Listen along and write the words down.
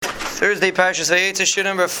Thursday, Parashas Vayetze, Shir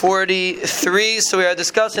number 43. So we are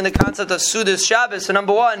discussing the concept of Sudas Shabbos. So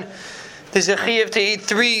number one, there's a chiyuv to eat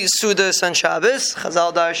 3 Sudas on Shabbos.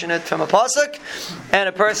 Chazal darshan it from a pasuk. And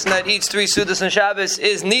a person that eats 3 Sudas on Shabbos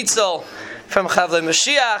is nitzel from Chavle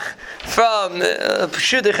Mashiach, from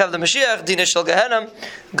Pshudei Chavle Mashiach, Dina Shel Gehenna,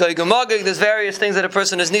 Gog uMagog. There's various things that a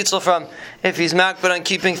person is nitzel from if he's makbid on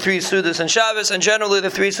keeping 3 Sudas on Shabbos. And generally the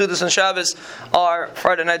 3 Sudas on Shabbos are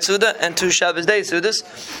Friday night Suda and 2 Shabbos day Sudas.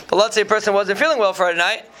 But let's say a person wasn't feeling well Friday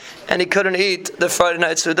night and he couldn't eat the Friday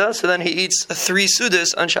night Suda, so then he eats 3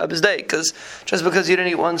 Sudas on Shabbos day. Because just because you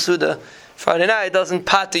didn't eat 1 Suda Friday night doesn't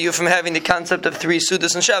pater you from having the concept of 3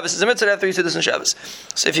 Sudas on Shabbos. It's a mitzvah to have 3 Sudas on Shabbos.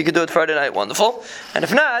 So if you could do it Friday night, wonderful. And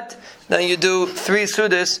if not, then you do 3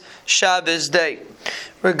 Sudas Shabbos day.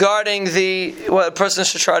 Regarding a person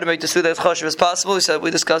should try to make the Suda as choshev as possible.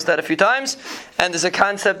 We discussed that a few times. And there's a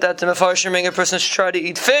concept that the Mefarshim, a person should try to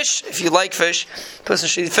eat fish. If you like fish, a person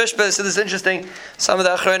should eat fish. But so this is interesting. Some of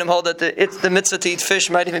the Achronim hold that the mitzvah to eat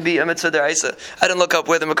fish might even be a mitzvah deraisa. I didn't look up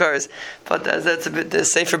where the makar is, but that's a bit the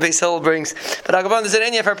Sefer Beis Hillel brings. But Agavan, there's an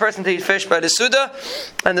inyan for a person to eat fish by the Suda.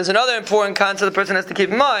 And there's another important concept the person has to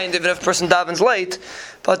keep in mind, even if a person davens late.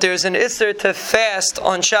 But there's an isser to fast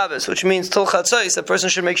on Shabbos, which means till Chatzos, a person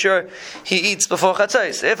should make sure he eats before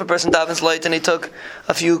Chatzos. If a person davens late and he took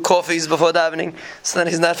a few coffees before davening, so then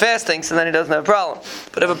he's not fasting, so then he doesn't have a problem.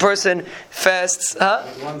 But if a person fasts,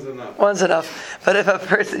 One's enough. But if a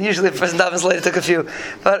person, usually if a person davens late, he took a few.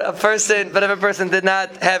 But if a person did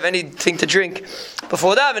not have anything to drink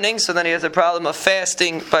before davening, so then he has a problem of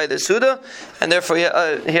fasting by the Suda, and therefore he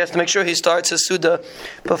has to make sure he starts his Suda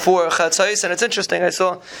before Chatzos. And it's interesting, I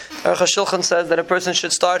saw Aruch HaShulchan says that a person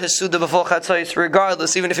should start his Suda before Chatzos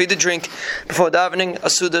regardless, even if he did drink before davening. A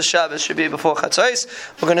Suda Shabbos should be before Chatzos.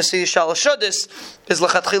 We're going to see Shalosh Shodis is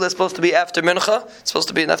L'chatchila supposed to be after Mincha. It's supposed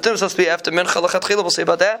to be in afternoon, it's supposed to be after Mincha L'chatchila. We'll see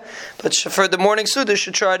about that. But for the morning Suda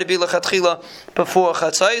should try to be L'chatchila before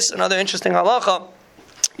Chatzos. Another interesting halacha,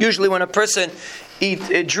 usually when a person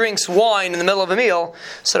drinks wine in the middle of a meal,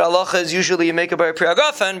 so the halacha is usually you make it by a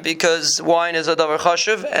priagafen, because wine is a davar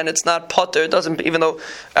chashuv and it's not potter. It doesn't, even though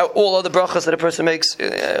all other brachas that a person makes,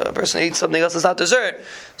 a person eats something else, is not dessert.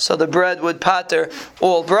 So the bread would pater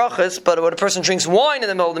all brachas. But when a person drinks wine in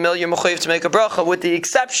the middle of the meal, you're mechuyev to make a bracha, with the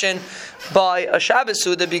exception by a Shabbos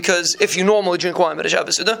Suda, because if you normally drink wine by a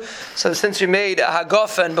Shabbos Suda, so since you made a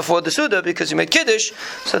hagafen before the Suda because you made Kiddush,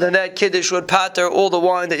 so then that Kiddush would pater all the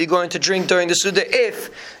wine that you're going to drink during the Suda if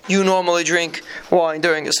you normally drink wine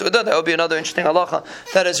during the Suda. That would be another interesting halacha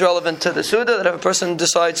that is relevant to the Suda, that if a person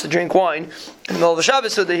decides to drink wine in the middle of a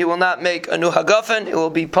Shabbos Suda, he will not make a new hagafen, it will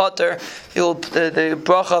be pater, the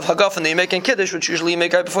bracha of hagafen that you make in Kiddush, which usually you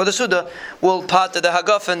make right before the Suda, will pater the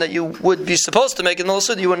hagafen that you would be supposed to make in the middle of the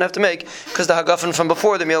Suda, you wouldn't have to make, because the hagafen from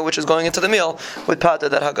before the meal, which is going into the meal, would pater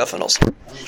that hagafen also.